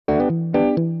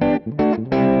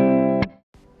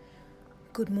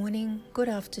Good morning, good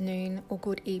afternoon, or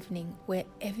good evening,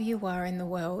 wherever you are in the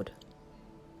world.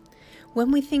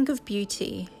 When we think of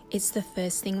beauty, it's the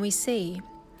first thing we see.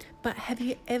 But have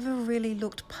you ever really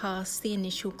looked past the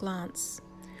initial glance?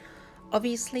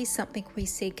 Obviously, something we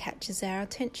see catches our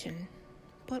attention.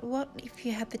 But what if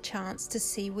you had the chance to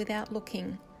see without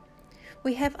looking?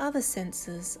 We have other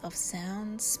senses of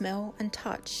sound, smell, and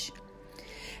touch.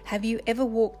 Have you ever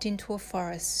walked into a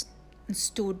forest and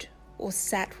stood or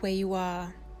sat where you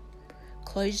are?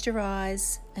 Closed your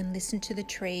eyes and listened to the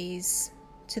trees,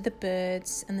 to the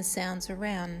birds and the sounds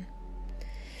around.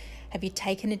 Have you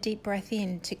taken a deep breath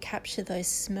in to capture those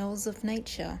smells of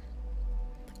nature?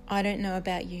 I don't know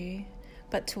about you,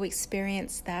 but to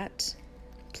experience that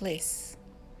bliss.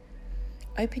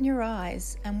 Open your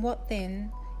eyes and what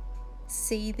then?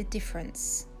 See the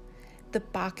difference. The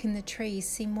bark in the trees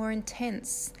seem more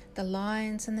intense, the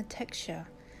lines and the texture.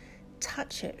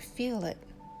 Touch it, feel it.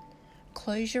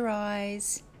 Close your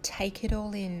eyes, take it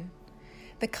all in.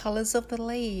 The colours of the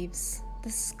leaves, the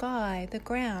sky, the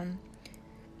ground.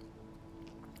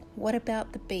 What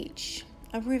about the beach,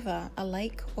 a river, a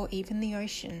lake, or even the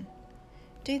ocean?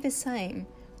 Do the same.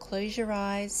 Close your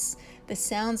eyes. The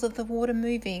sounds of the water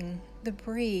moving, the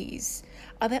breeze.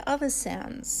 Are there other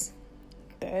sounds?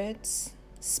 Birds,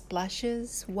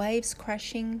 splashes, waves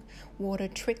crashing, water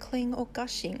trickling or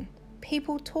gushing,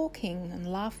 people talking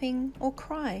and laughing or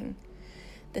crying.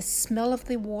 The smell of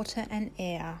the water and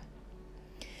air.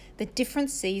 The different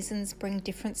seasons bring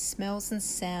different smells and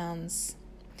sounds.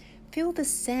 Feel the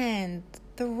sand,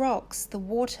 the rocks, the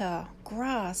water,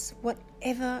 grass,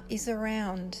 whatever is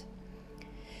around.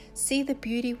 See the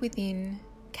beauty within,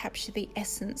 capture the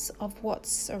essence of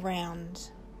what's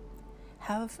around.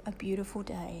 Have a beautiful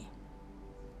day.